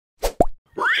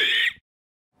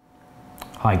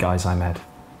Hi guys, I'm Ed.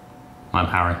 I'm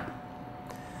Harry.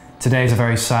 Today is a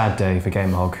very sad day for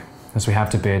Game Hog, as we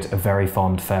have to bid a very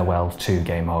fond farewell to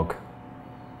Game Hog's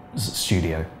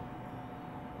studio.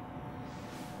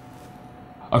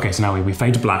 Okay, so now we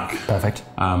fade to black. Perfect.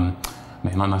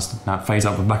 Nice. That fades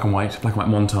up with black and white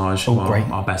montage. Oh, great.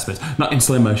 Our best bits. Not in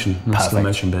slow motion. Perfect. Slow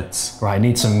motion bits. Right, I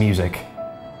need some music.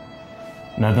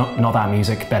 No, not that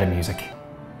music. Better music.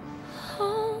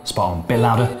 Spot on. Bit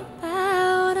louder.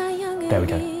 There we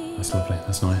go. That's lovely.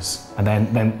 That's nice. And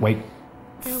then wait.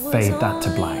 Fade that to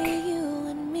black.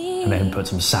 And then put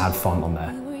some sad font on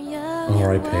there.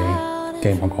 R.I.P.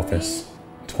 Game Hog Office,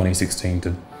 2016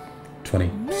 to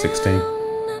 2016.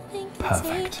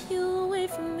 Perfect.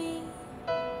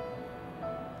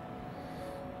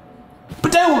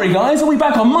 But don't worry guys, we'll be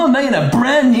back on Monday in a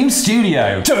brand new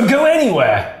studio. Don't go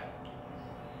anywhere!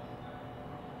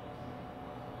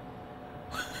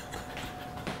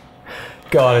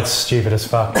 God, it's stupid as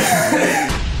fuck.